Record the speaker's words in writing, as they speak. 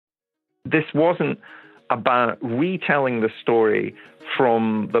this wasn't about retelling the story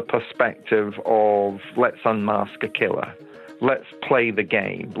from the perspective of let's unmask a killer, let's play the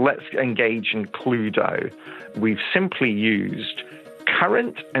game, let's engage in Cluedo. We've simply used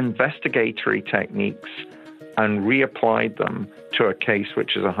current investigatory techniques and reapplied them to a case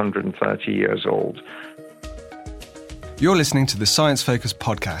which is 130 years old. You're listening to the Science Focus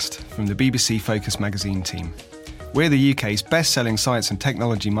podcast from the BBC Focus magazine team. We're the UK's best-selling science and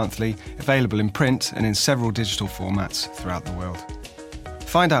technology monthly, available in print and in several digital formats throughout the world.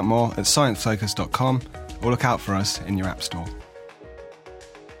 Find out more at sciencefocus.com or look out for us in your app store.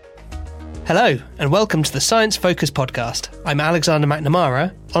 Hello, and welcome to the Science Focus podcast. I'm Alexander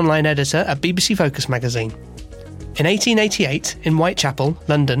McNamara, online editor at BBC Focus magazine. In 1888, in Whitechapel,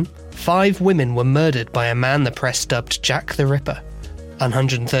 London, 5 women were murdered by a man the press dubbed Jack the Ripper.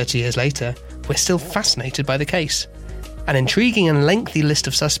 130 years later, we're still fascinated by the case. An intriguing and lengthy list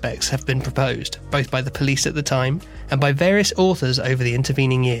of suspects have been proposed, both by the police at the time and by various authors over the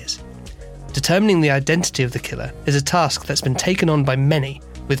intervening years. Determining the identity of the killer is a task that's been taken on by many,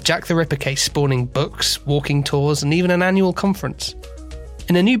 with Jack the Ripper case spawning books, walking tours and even an annual conference.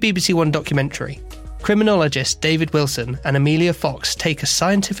 In a new BBC One documentary, criminologists David Wilson and Amelia Fox take a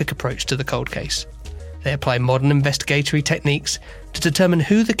scientific approach to the cold case. They apply modern investigatory techniques to determine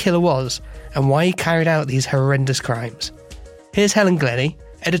who the killer was and why he carried out these horrendous crimes. Here's Helen Glennie,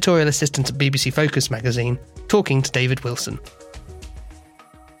 editorial assistant at BBC Focus magazine, talking to David Wilson.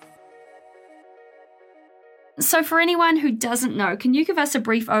 So for anyone who doesn't know, can you give us a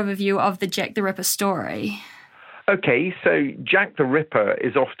brief overview of the Jack the Ripper story? Okay, so Jack the Ripper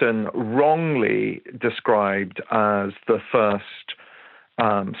is often wrongly described as the first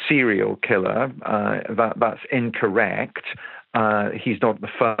serial killer. That's incorrect. He's not the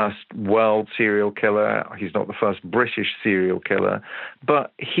first world serial killer. He's not the first British serial killer.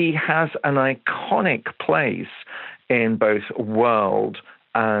 But he has an iconic place in both world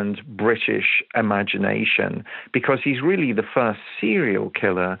and British imagination, because he's really the first serial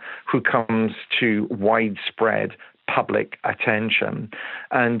killer who comes to widespread public attention.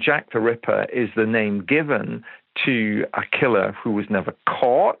 And Jack the Ripper is the name given to a killer who was never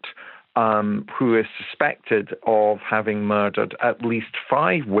caught, who is suspected of having murdered at least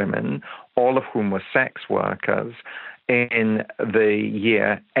 5 women, all of whom were sex workers, in the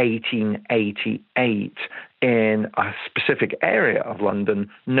year 1888 in a specific area of London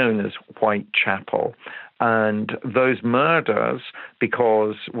known as Whitechapel. And those murders,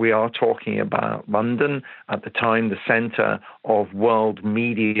 because we are talking about London, at the time the centre of world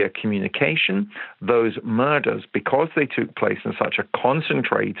media communication, those murders, because they took place in such a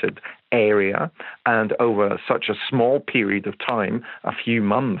concentrated area and over such a small period of time, a few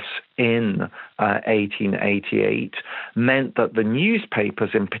months in 1888, meant that the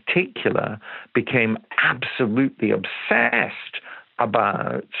newspapers in particular became absolutely obsessed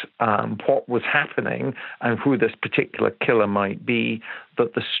about what was happening and who this particular killer might be,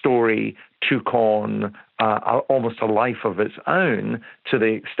 that the story took on almost a life of its own, to the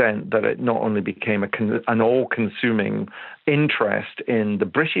extent that it not only became an all-consuming interest in the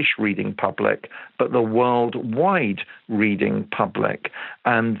British reading public, but the worldwide reading public.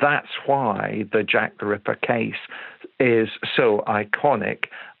 And that's why the Jack the Ripper case is so iconic.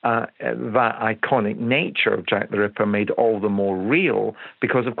 That iconic nature of Jack the Ripper made all the more real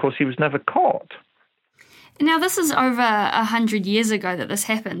because, of course, he was never caught. Now, this is over 100 years ago that this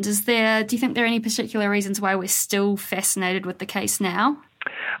happened. Do you think there are any particular reasons why we're still fascinated with the case now?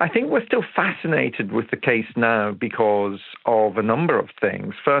 I think we're still fascinated with the case now because of a number of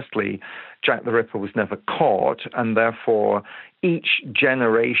things. Firstly, Jack the Ripper was never caught, and therefore each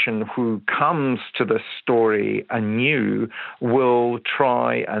generation who comes to the story anew will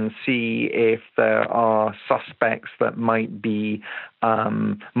try and see if there are suspects that might be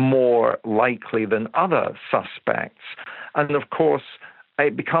more likely than other suspects. And of course,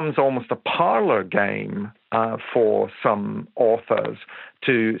 it becomes almost a parlor game for some authors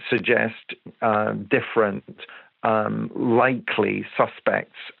to suggest different likely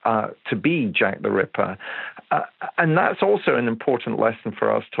suspects to be Jack the Ripper. And that's also an important lesson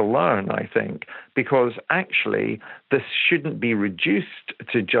for us to learn, I think, because actually this shouldn't be reduced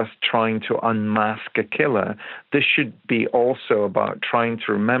to just trying to unmask a killer. This should be also about trying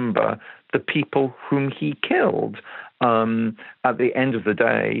to remember the people whom he killed. At the end of the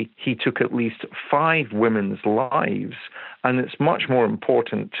day, he took at least 5 women's lives. And it's much more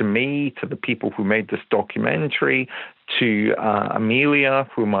important to me, to the people who made this documentary, to Amelia,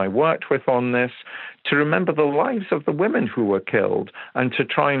 whom I worked with on this, to remember the lives of the women who were killed and to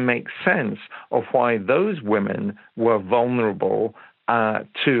try and make sense of why those women were vulnerable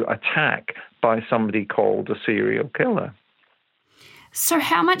to attack by somebody called a serial killer. So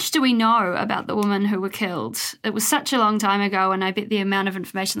how much do we know about the women who were killed? It was such a long time ago, and I bet the amount of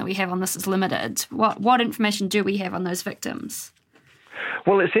information that we have on this is limited. What information do we have on those victims?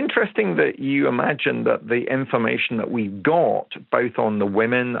 Well, it's interesting that you imagine that the information that we got, both on the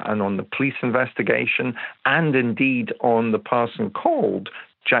women and on the police investigation, and indeed on the person called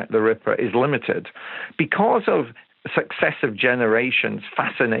Jack the Ripper, is limited. Because of successive generations'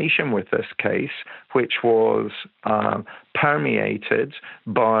 fascination with this case, which was permeated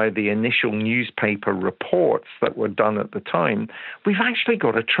by the initial newspaper reports that were done at the time, we've actually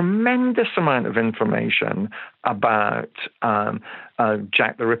got a tremendous amount of information about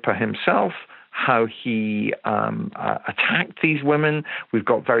Jack the Ripper himself, how he attacked these women. We've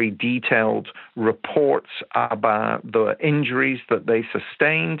got very detailed reports about the injuries that they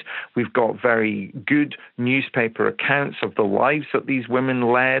sustained. We've got very good newspaper accounts of the lives that these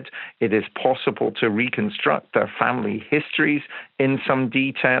women led. It is possible to reconstruct their family histories in some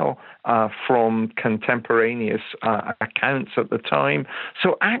detail from contemporaneous accounts at the time.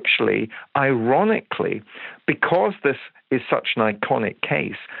 So actually, ironically, because this is such an iconic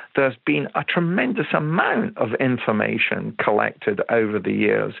case, there's been a tremendous amount of information collected over the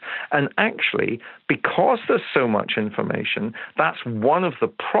years. And actually, because there's so much information, that's one of the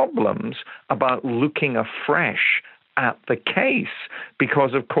problems about looking afresh at the case,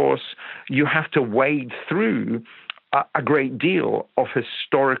 because, of course, you have to wade through a great deal of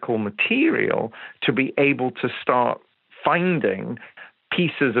historical material to be able to start finding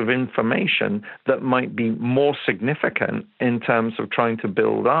pieces of information that might be more significant in terms of trying to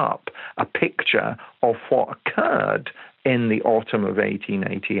build up a picture of what occurred in the autumn of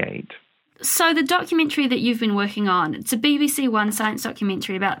 1888. So the documentary that you've been working on, it's a BBC One science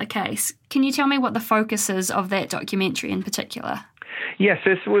documentary about the case. Can you tell me what the focus is of that documentary in particular? Yes,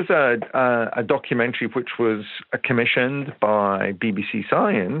 this was a documentary which was commissioned by BBC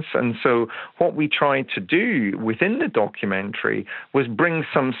Science. And so what we tried to do within the documentary was bring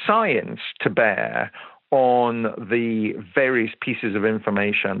some science to bear on the various pieces of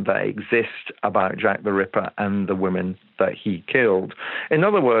information that exist about Jack the Ripper and the women that he killed. In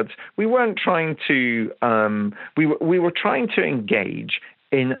other words, we weren't trying to, we were trying to engage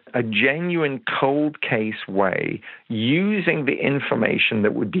in a genuine cold case way, using the information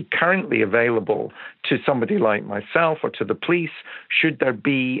that would be currently available to somebody like myself or to the police, should there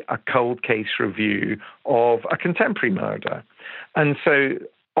be a cold case review of a contemporary murder. And so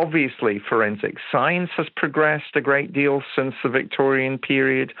obviously, forensic science has progressed a great deal since the Victorian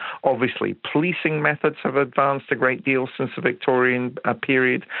period. Obviously, policing methods have advanced a great deal since the Victorian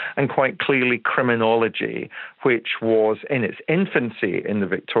period. And quite clearly, criminology, which was in its infancy in the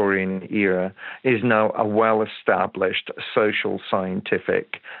Victorian era, is now a well-established social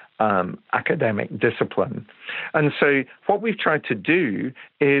scientific academic discipline. And so what we've tried to do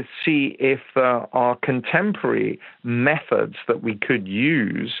is see if there are contemporary methods that we could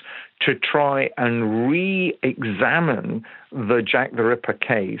use to try and re-examine the Jack the Ripper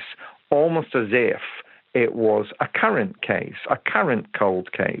case, almost as if it was a current case, a current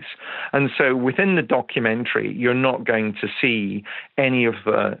cold case. And so within the documentary, you're not going to see any of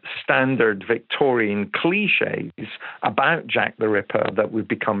the standard Victorian cliches about Jack the Ripper that we've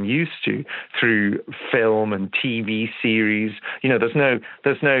become used to through film and TV series. You know,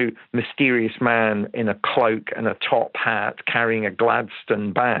 there's no mysterious man in a cloak and a top hat carrying a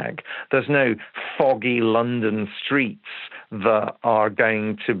Gladstone bag. There's no foggy London streets that are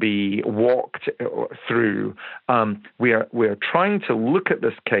going to be walked through. We are trying to look at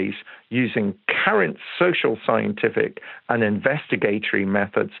this case using current social scientific and investigatory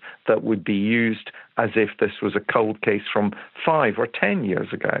methods that would be used as if this was a cold case from 5 or 10 years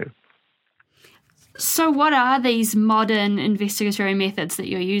ago. So what are these modern investigatory methods that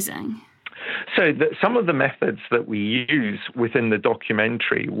you're using? So some of the methods that we use within the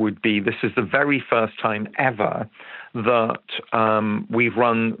documentary would be, this is the very first time ever that we've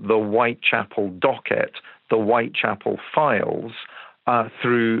run the Whitechapel docket, the Whitechapel files,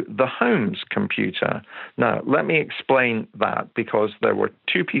 through the Holmes computer. Now, let me explain that, because there were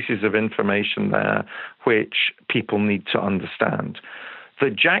two pieces of information there which people need to understand. The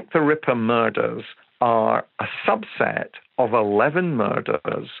Jack the Ripper murders are a subset of 11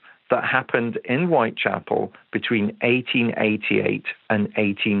 murders that happened in Whitechapel between 1888 and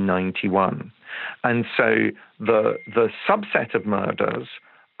 1891. And so the subset of murders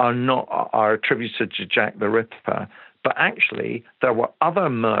are attributed to Jack the Ripper, but actually there were other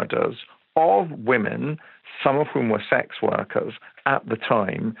murders of women some of whom were sex workers at the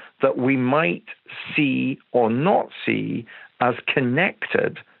time, that we might see or not see as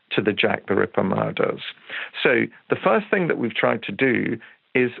connected to the Jack the Ripper murders. So the first thing that we've tried to do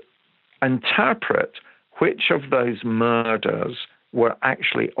is interpret which of those murders were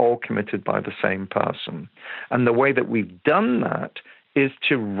actually all committed by the same person. And the way that we've done that is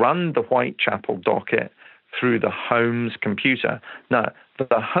to run the Whitechapel docket through the Holmes computer. Now,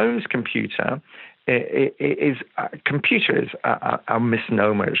 the Holmes computer is a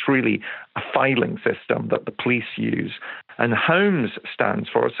misnomer. It's really a filing system that the police use. And Holmes stands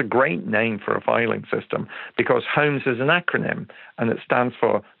for, it's a great name for a filing system, because Holmes is an acronym, and it stands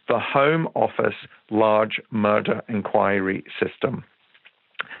for the Home Office Large Murder Inquiry System.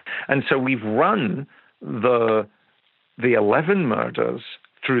 And so we've run the 11 murders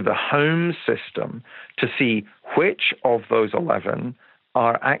through the Holmes system to see which of those 11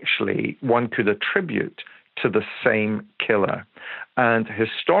 are actually one could attribute to the same killer. And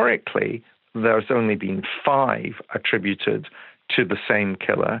historically, there's only been 5 attributed to the same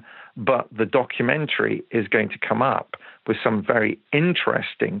killer, but the documentary is going to come up with some very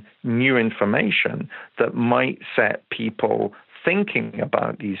interesting new information that might set people thinking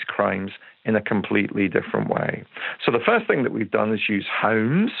about these crimes in a completely different way. So the first thing that we've done is use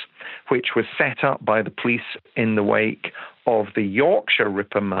Holmes, which was set up by the police in the wake of the Yorkshire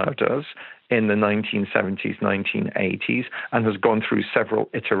Ripper murders in the 1970s, 1980s, and has gone through several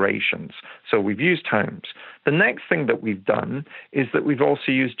iterations. So we've used Holmes. The next thing that we've done is that we've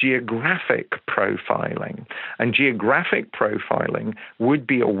also used geographic profiling. And geographic profiling would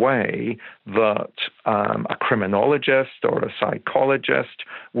be a way that a criminologist or a psychologist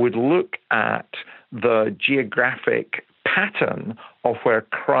would look at the geographic pattern of where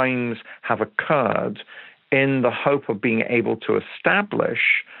crimes have occurred in the hope of being able to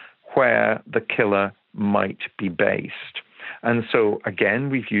establish where the killer might be based. And so, again,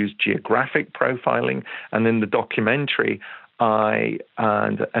 we've used geographic profiling. And in the documentary, I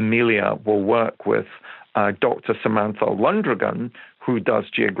and Amelia will work with Dr. Samantha Lundragan, who does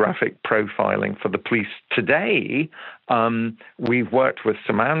geographic profiling for the police today. We've worked with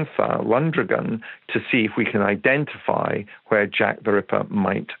Samantha Lundragan to see if we can identify where Jack the Ripper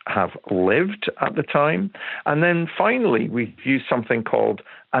might have lived at the time. And then finally, we've used something called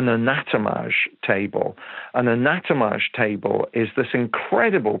an anatomage table. An anatomage table is this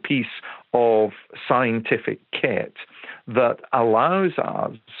incredible piece of scientific kit that allows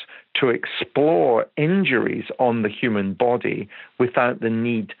us to explore injuries on the human body without the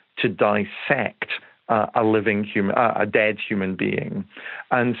need to dissect a dead human being.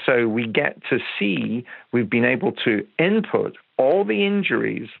 And so we get to see, we've been able to input all the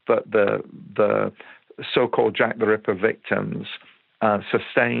injuries that the so-called Jack the Ripper victims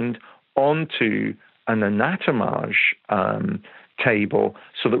sustained onto an anatomage table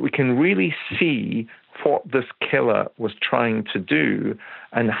so that we can really see what this killer was trying to do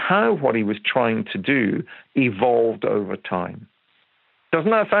and how what he was trying to do evolved over time.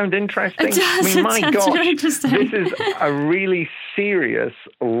 Doesn't that sound interesting? It does. My gosh, really interesting. This is a really serious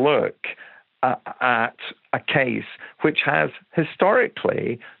look at a case which has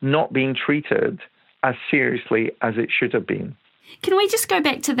historically not been treated as seriously as it should have been. Can we just go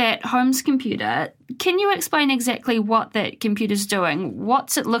back to that Holmes computer? Can you explain exactly what that computer's doing?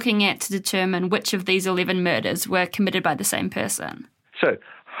 What's it looking at to determine which of these 11 murders were committed by the same person? So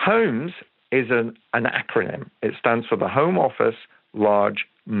Holmes is an acronym. It stands for the Home Office Large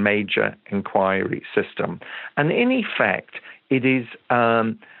Major Inquiry System. And in effect, it is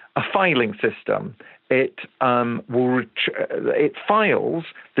a filing system. It files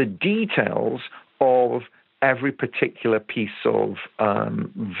the details of every particular piece of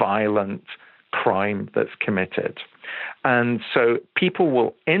violent crime that's committed. And so people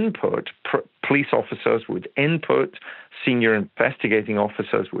will input, police officers would input, senior investigating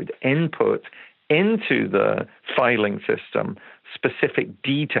officers would input into the filing system specific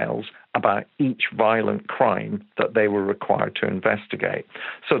details about each violent crime that they were required to investigate.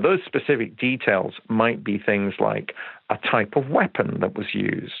 So those specific details might be things like a type of weapon that was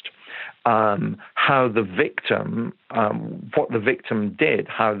used, how the victim, what the victim did,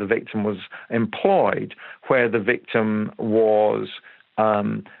 how the victim was employed, where the victim was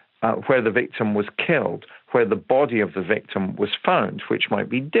killed, where the body of the victim was found, which might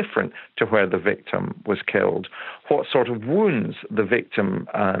be different to where the victim was killed, what sort of wounds the victim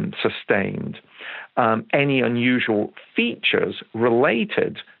sustained, any unusual features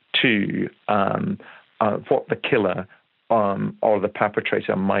related to what the killer or the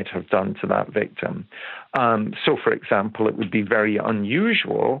perpetrator might have done to that victim. So, for example, it would be very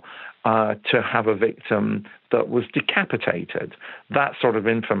unusual to have a victim that was decapitated. That sort of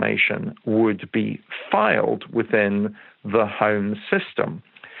information would be filed within the home system.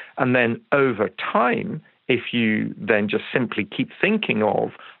 And then over time, if you then just simply keep thinking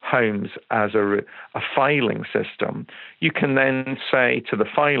of homes as a filing system, you can then say to the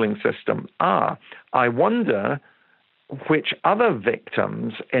filing system, I wonder which other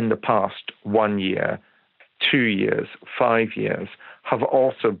victims in the past 1 year, 2 years, 5 years have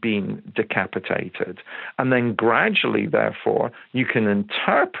also been decapitated. And then gradually, therefore, you can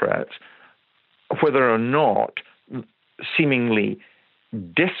interpret whether or not seemingly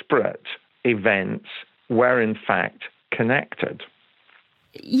disparate events were in fact connected.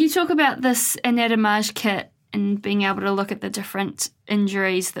 You talk about this anatomage kit and being able to look at the different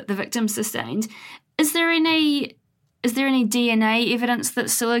injuries that the victim sustained. Is there any DNA evidence that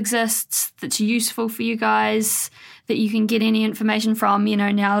still exists that's useful for you guys, that you can get any information from,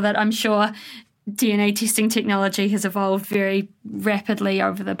 now that I'm sure DNA testing technology has evolved very rapidly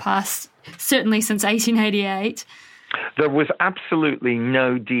over the past, certainly since 1888? There was absolutely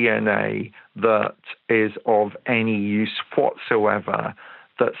no DNA that is of any use whatsoever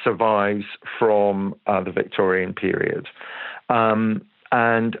that survives from the Victorian period.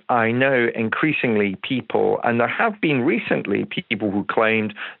 And I know increasingly people, and there have been recently people who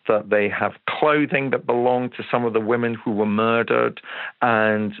claimed that they have clothing that belonged to some of the women who were murdered,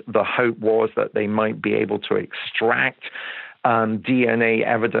 and the hope was that they might be able to extract DNA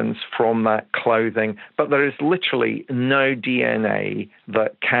evidence from that clothing. But there is literally no DNA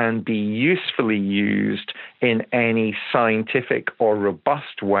that can be usefully used in any scientific or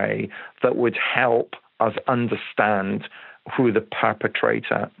robust way that would help us understand who the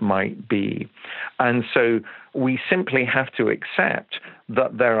perpetrator might be. And so we simply have to accept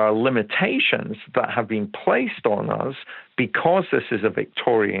that there are limitations that have been placed on us because this is a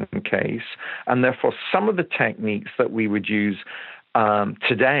Victorian case, and therefore some of the techniques that we would use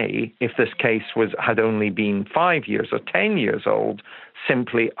today, if this case had only been 5 years or 10 years old,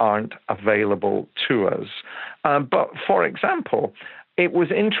 simply aren't available to us. But for example, it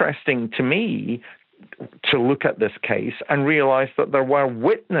was interesting to me to look at this case and realize that there were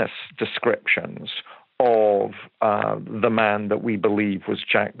witness descriptions of the man that we believe was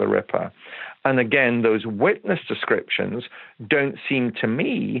Jack the Ripper. And again, those witness descriptions don't seem to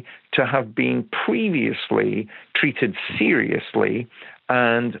me to have been previously treated seriously,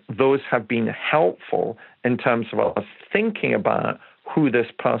 and those have been helpful in terms of us thinking about who this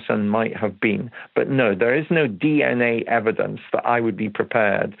person might have been. But no, there is no DNA evidence that I would be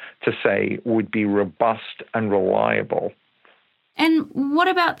prepared to say would be robust and reliable. And what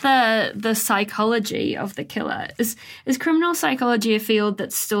about the psychology of the killer? Is criminal psychology a field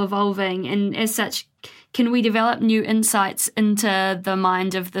that's still evolving? And as such, can we develop new insights into the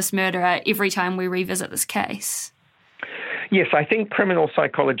mind of this murderer every time we revisit this case? Yes, I think criminal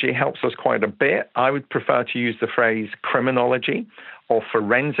psychology helps us quite a bit. I would prefer to use the phrase criminology or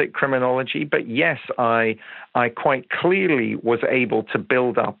forensic criminology. But yes, I quite clearly was able to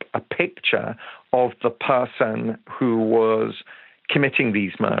build up a picture of the person who was committing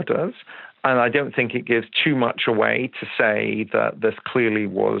these murders. And I don't think it gives too much away to say that this clearly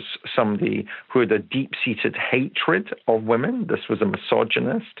was somebody who had a deep-seated hatred of women. This was a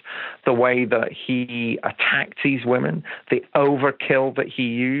misogynist. The way that he attacked these women, the overkill that he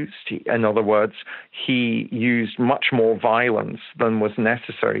used, in other words, he used much more violence than was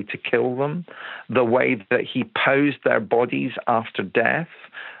necessary to kill them. The way that he posed their bodies after death,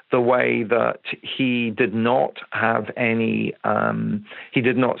 the way that he did not have any, he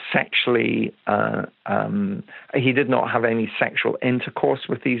did not have any sexual intercourse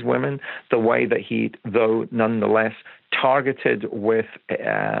with these women, the way that he, though nonetheless, targeted with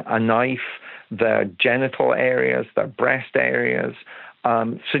a knife their genital areas, their breast areas,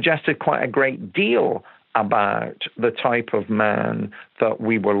 suggested quite a great deal about the type of man that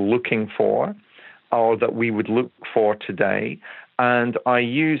we were looking for, or that we would look for today. And I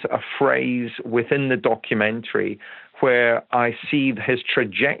use a phrase within the documentary where I see his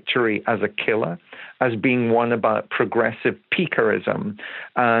trajectory as a killer as being one about progressive piquerism.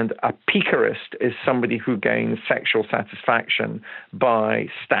 And a piquerist is somebody who gains sexual satisfaction by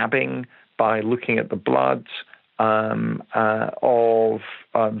stabbing, by looking at the blood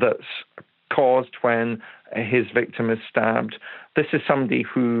that's caused when his victim is stabbed. This is somebody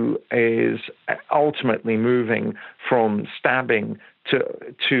who is ultimately moving from stabbing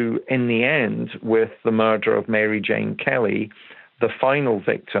to in the end, with the murder of Mary Jane Kelly, the final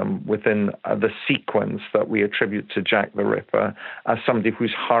victim within the sequence that we attribute to Jack the Ripper, as somebody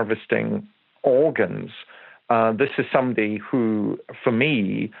who's harvesting organs. This is somebody who, for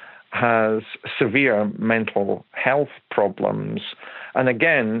me, has severe mental health problems. And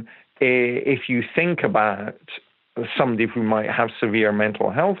again, if you think about somebody who might have severe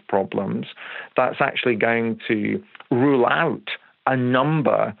mental health problems, that's actually going to rule out a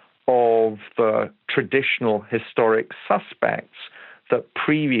number of the traditional historic suspects that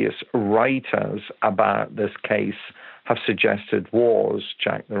previous writers about this case have suggested was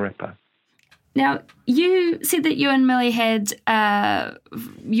Jack the Ripper. Now, you said that you and Millie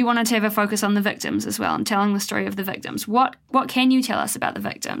you wanted to have a focus on the victims as well and telling the story of the victims. What can you tell us about the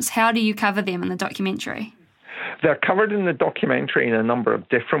victims? How do you cover them in the documentary? They're covered in the documentary in a number of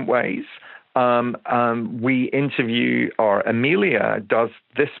different ways. We interview, or Amelia does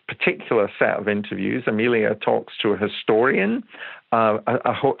this particular set of interviews. Amelia talks to a historian, a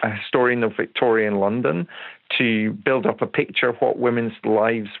historian of Victorian London, to build up a picture of what women's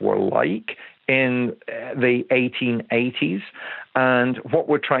lives were like in the 1880s. And what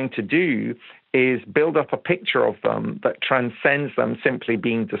we're trying to do is build up a picture of them that transcends them simply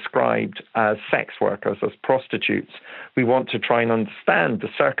being described as sex workers, as prostitutes. We want to try and understand the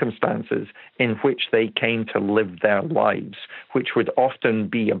circumstances in which they came to live their lives, which would often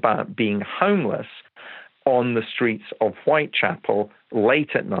be about being homeless on the streets of Whitechapel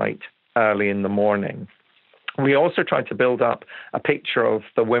late at night, early in the morning. We also try to build up a picture of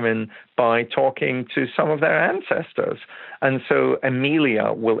the women by talking to some of their ancestors. And so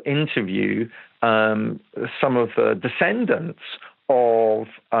Amelia will interview some of the descendants of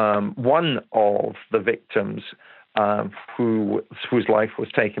one of the victims whose life was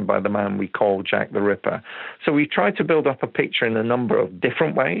taken by the man we call Jack the Ripper. So we try to build up a picture in a number of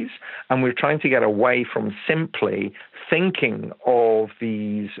different ways, and we're trying to get away from simply thinking of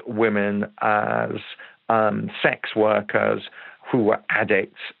these women as sex workers who were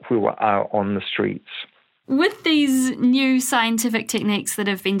addicts, who were out on the streets. With these new scientific techniques that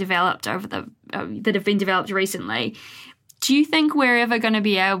have been developed recently, do you think we're ever going to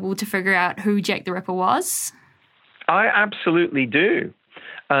be able to figure out who Jack the Ripper was? I absolutely do.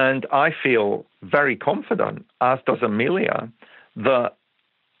 And I feel very confident, as does Amelia, that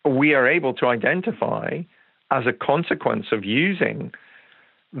we are able to identify, as a consequence of using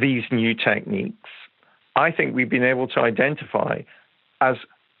these new techniques, I think we've been able to identify as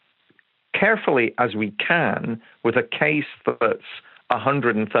carefully as we can with a case that's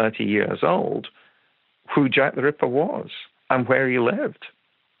 130 years old, who Jack the Ripper was and where he lived.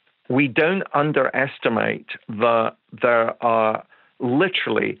 We don't underestimate that there are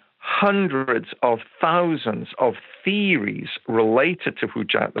literally hundreds of thousands of theories related to who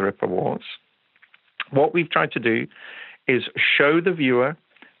Jack the Ripper was. What we've tried to do is show the viewer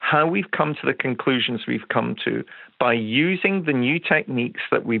how we've come to the conclusions we've come to by using the new techniques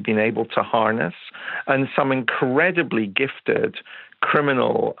that we've been able to harness and some incredibly gifted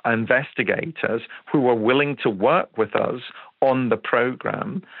criminal investigators who were willing to work with us on the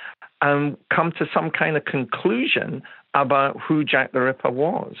program and come to some kind of conclusion about who Jack the Ripper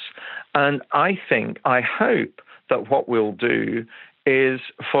was. And I hope that what we'll do is,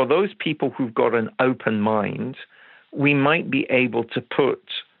 for those people who've got an open mind, we might be able to put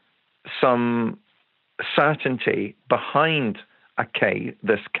some certainty behind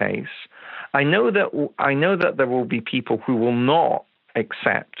this case. I know that there will be people who will not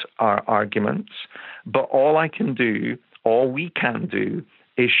accept our arguments, but all we can do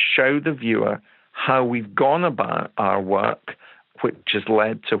is show the viewer how we've gone about our work, which has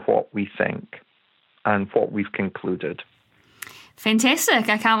led to what we think and what we've concluded. Fantastic.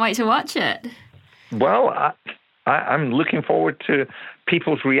 I can't wait to watch it. Well, I'm looking forward to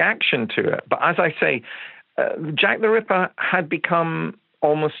people's reaction to it. But as I say, Jack the Ripper had become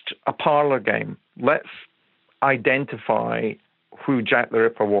almost a parlor game. Let's identify who Jack the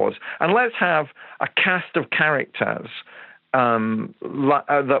Ripper was, and let's have a cast of characters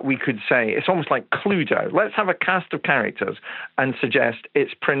that we could say, it's almost like Cluedo. Let's have a cast of characters and suggest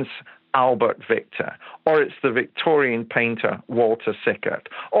it's Prince Albert Victor, or it's the Victorian painter Walter Sickert,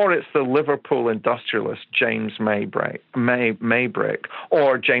 or it's the Liverpool industrialist James Maybrick,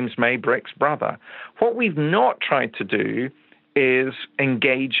 or James Maybrick's brother. What we've not tried to do is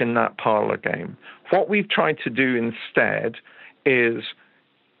engage in that parlor game. What we've tried to do instead is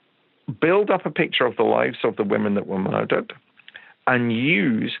build up a picture of the lives of the women that were murdered and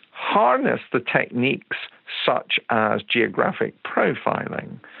harness the techniques such as geographic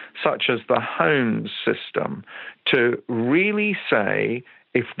profiling, such as the Holmes system, to really say,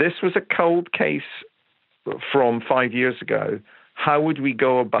 if this was a cold case from 5 years ago, how would we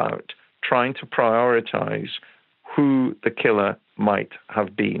go about trying to prioritize who the killer might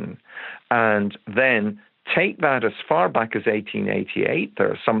have been, and then take that as far back as 1888. There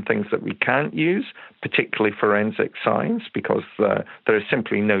are some things that we can't use, particularly forensic science, because there is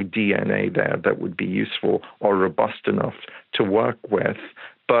simply no DNA there that would be useful or robust enough to work with.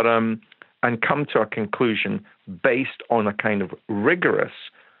 But and come to a conclusion based on a kind of rigorous,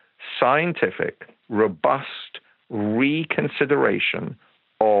 scientific, robust reconsideration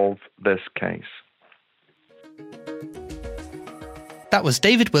of this case. That was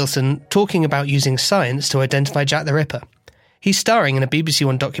David Wilson talking about using science to identify Jack the Ripper. He's starring in a BBC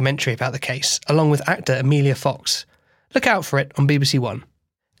One documentary about the case, along with actor Emilia Fox. Look out for it on BBC One.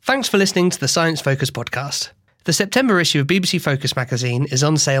 Thanks for listening to the Science Focus podcast. The September issue of BBC Focus magazine is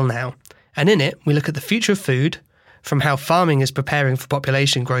on sale now, and in it we look at the future of food, from how farming is preparing for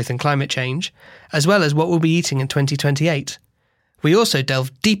population growth and climate change, as well as what we'll be eating in 2028. We also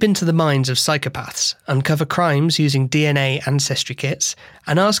delve deep into the minds of psychopaths, uncover crimes using DNA ancestry kits,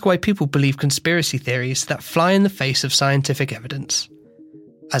 and ask why people believe conspiracy theories that fly in the face of scientific evidence.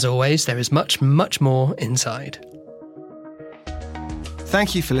 As always, there is much, much more inside.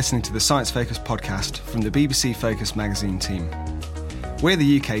 Thank you for listening to the Science Focus podcast from the BBC Focus magazine team. We're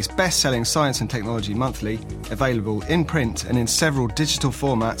the UK's best-selling science and technology monthly, available in print and in several digital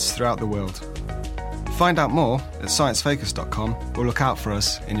formats throughout the world. Find out more at sciencefocus.com or look out for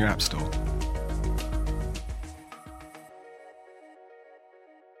us in your app store.